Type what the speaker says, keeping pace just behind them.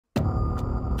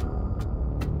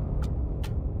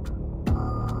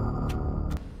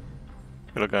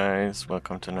Hello guys,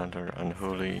 welcome to another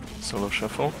Unholy solo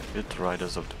shuffle with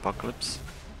Riders of the Apocalypse.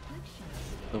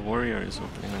 The warrior is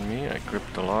opening on me, I grip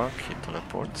the lock, he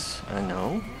teleports, I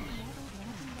know.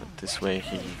 But this way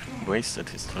he wasted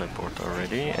his teleport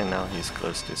already and now he's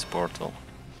close to his portal.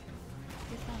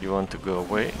 You want to go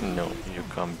away? No, you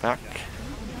come back.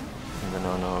 And then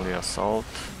Unholy assault.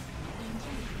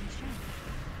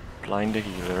 Blind the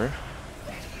healer.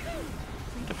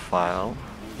 Defile.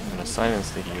 I'm gonna silence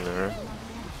the healer.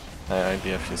 My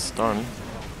IBF is stunned.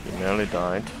 He nearly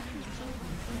died.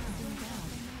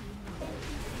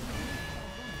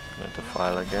 Gonna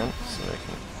defile again so I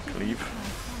can cleave.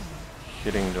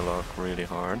 Hitting the lock really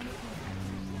hard.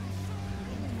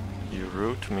 You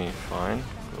root me, fine.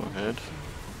 Go ahead.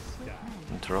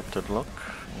 Interrupted lock.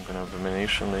 I'm gonna have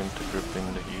Abomination Limb to grip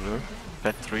in the healer.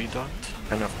 Pet 3 dot.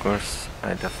 And of course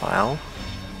I defile.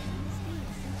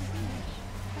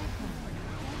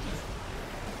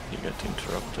 You get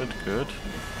interrupted, good.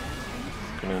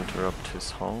 Gonna interrupt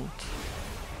his haunt.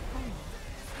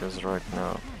 Because right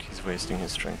now he's wasting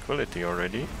his tranquility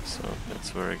already, so that's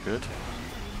very good.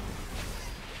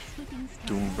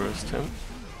 Doom burst him.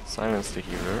 Silence the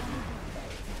healer.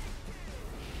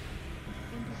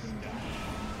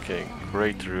 Okay,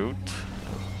 great route.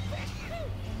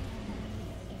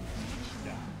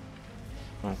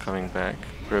 I'm coming back.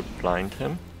 Grip blind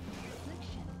him.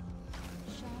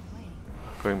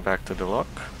 Going back to the lock.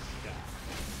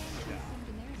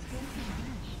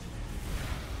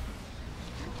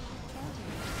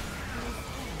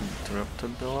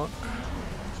 Interrupted the lock.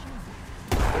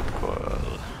 Dead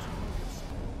coil.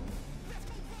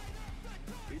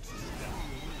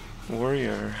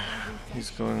 Warrior.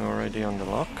 He's going already on the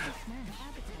lock.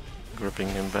 Gripping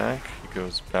him back. He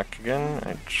goes back again.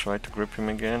 I try to grip him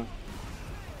again.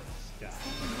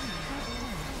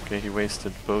 Okay, he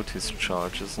wasted both his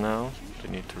charges now. They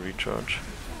need to recharge.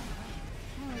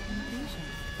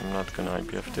 I'm not gonna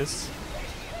IBF this.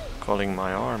 Calling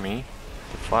my army.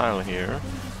 The file here.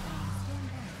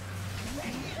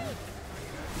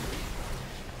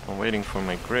 I'm waiting for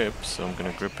my grip, so I'm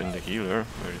gonna grip in the healer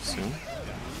very soon.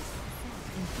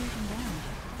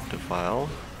 The file.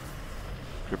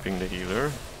 Gripping the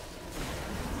healer.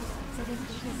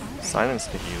 Silence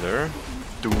the healer.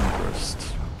 Doom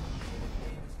burst.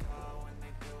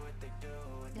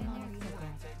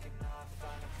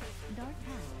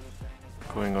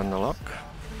 Going on the lock,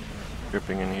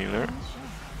 gripping in healer,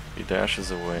 he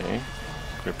dashes away,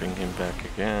 gripping him back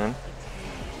again.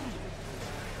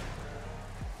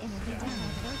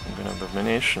 I'm gonna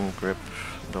Abomination grip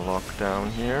the lock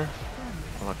down here,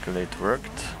 luckily it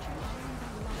worked.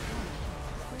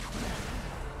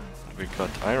 We got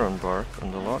Iron Bark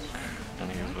on the lock, and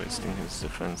he's wasting his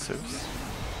defensives.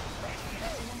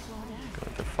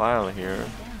 Got the file here.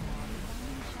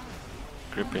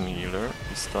 Gripping healer,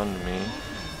 he stunned me.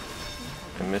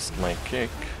 I missed my kick.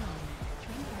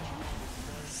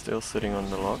 Still sitting on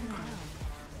the lock.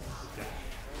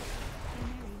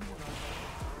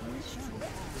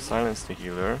 Silence the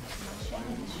healer.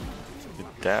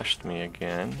 It dashed me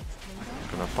again.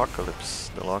 I'm gonna Apocalypse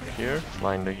the lock here.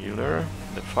 Blind the healer.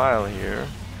 The file here.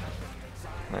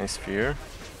 Nice fear.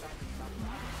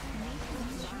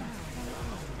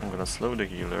 I'm gonna slow the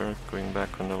healer, going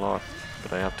back on the lock.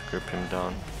 But I have to grip him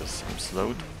down because I'm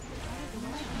slowed.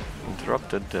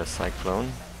 Interrupted the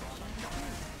Cyclone.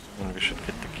 And we should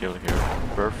get the kill here.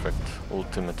 Perfect.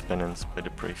 Ultimate penance by the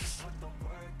priest.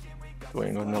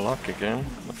 Going on the lock again.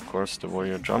 Of course the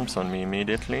warrior jumps on me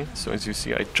immediately. So as you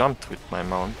see I jumped with my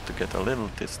mount to get a little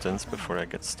distance before I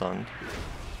get stunned.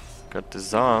 Got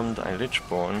disarmed, I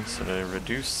Lichborn, so that I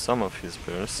reduce some of his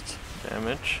burst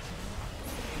damage.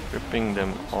 Gripping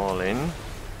them all in.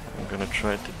 I'm gonna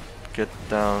try to get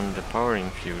down the power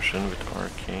infusion with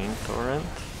Arcane Torrent.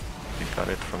 We got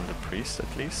it from the priest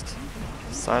at least.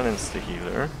 Silence the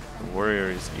healer. The warrior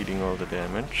is eating all the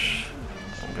damage.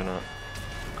 I'm gonna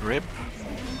grip,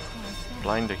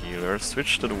 blind the healer,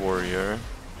 switch to the warrior.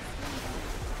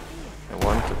 I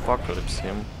want to Apocalypse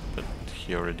him, but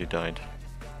he already died.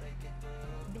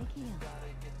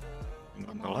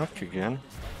 On the lock again.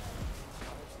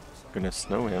 Gonna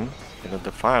snow him. Gonna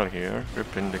defile here,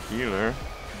 grip in the healer.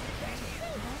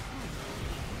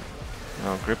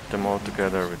 Now grip them all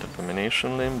together with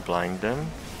Abomination Limb, blind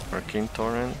them, Arcane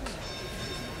Torrent.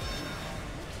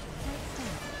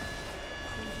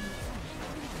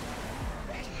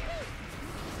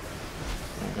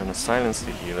 I'm gonna silence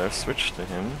the healer, switch to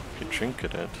him, he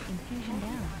trinketed.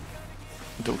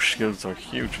 Those shields are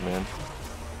huge, man.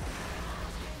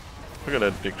 Look at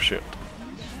that big shield.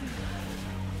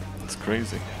 That's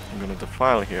crazy. I'm gonna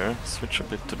defile here, switch a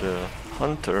bit to the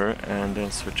hunter, and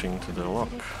then switching to the lock.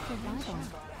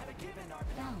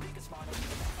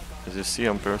 As you see,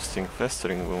 I'm bursting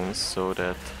festering wounds so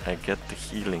that I get the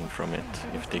healing from it.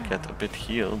 If they get a bit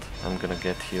healed, I'm gonna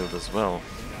get healed as well.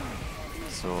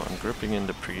 So I'm gripping in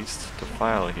the priest,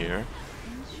 defile here.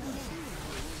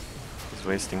 He's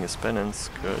wasting his penance,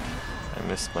 good. I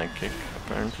missed my kick,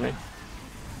 apparently.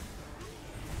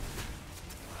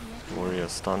 Warrior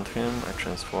stunned him, I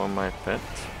transform my pet.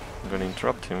 I'm gonna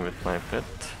interrupt him with my pet.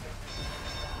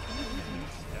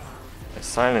 I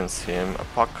silence him,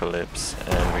 apocalypse,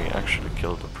 and we actually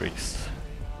kill the priest.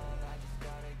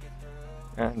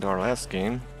 And our last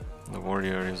game, the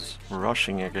warrior is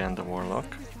rushing again the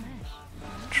warlock.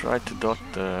 Tried to dot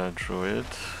the druid,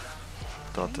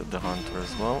 dotted the hunter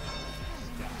as well.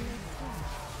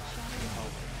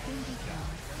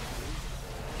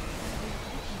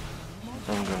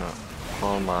 I'm gonna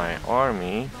call my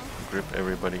army, grip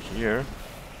everybody here,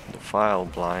 defile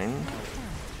blind.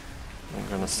 I'm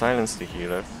gonna silence the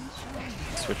healer,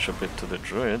 switch a bit to the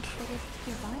druid.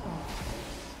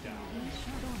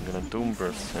 I'm gonna doom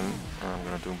burst him, and I'm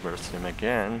gonna doom burst him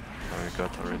again. And we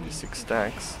got already 6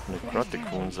 stacks, necrotic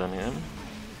wounds on him.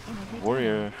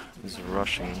 Warrior is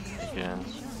rushing again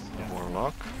the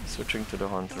warlock, switching to the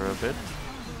hunter a bit.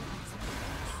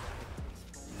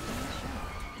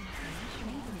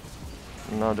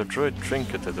 Now the druid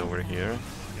trinketed over here,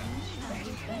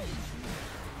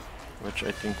 which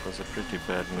I think was a pretty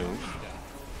bad move.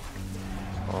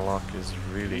 Warlock is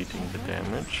really eating the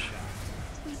damage.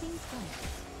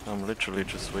 I'm literally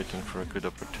just waiting for a good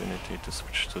opportunity to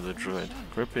switch to the druid.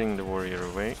 Gripping the warrior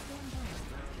away.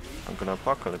 I'm gonna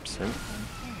apocalypse him.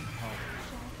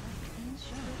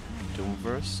 Doom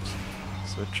burst.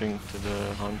 Switching to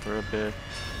the hunter a bit.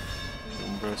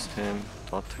 Doom burst him,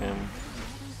 dot him.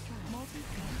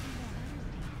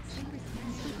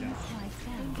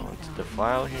 I want to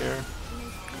defile here.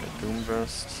 Doom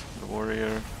burst the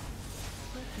warrior.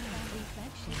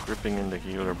 Gripping in the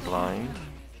healer blind.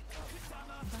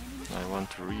 I want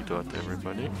to redot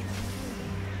everybody.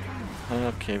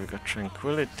 Okay, we got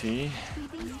tranquility.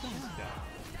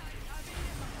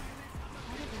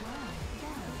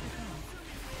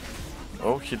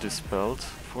 Oh, he dispelled.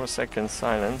 4 seconds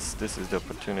silence. This is the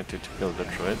opportunity to kill the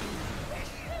druid.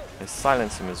 I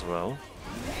silence him as well.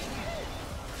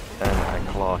 And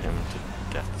I claw him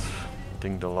to death. I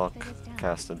think the lock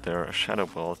casted there a shadow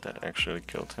ball that actually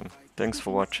killed him. Thanks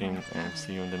for watching and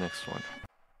see you in the next one.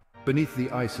 Beneath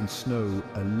the ice and snow,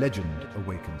 a legend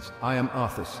awakens. I am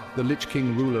Arthas, the Lich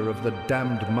King ruler of the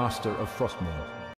damned master of Frostmourne.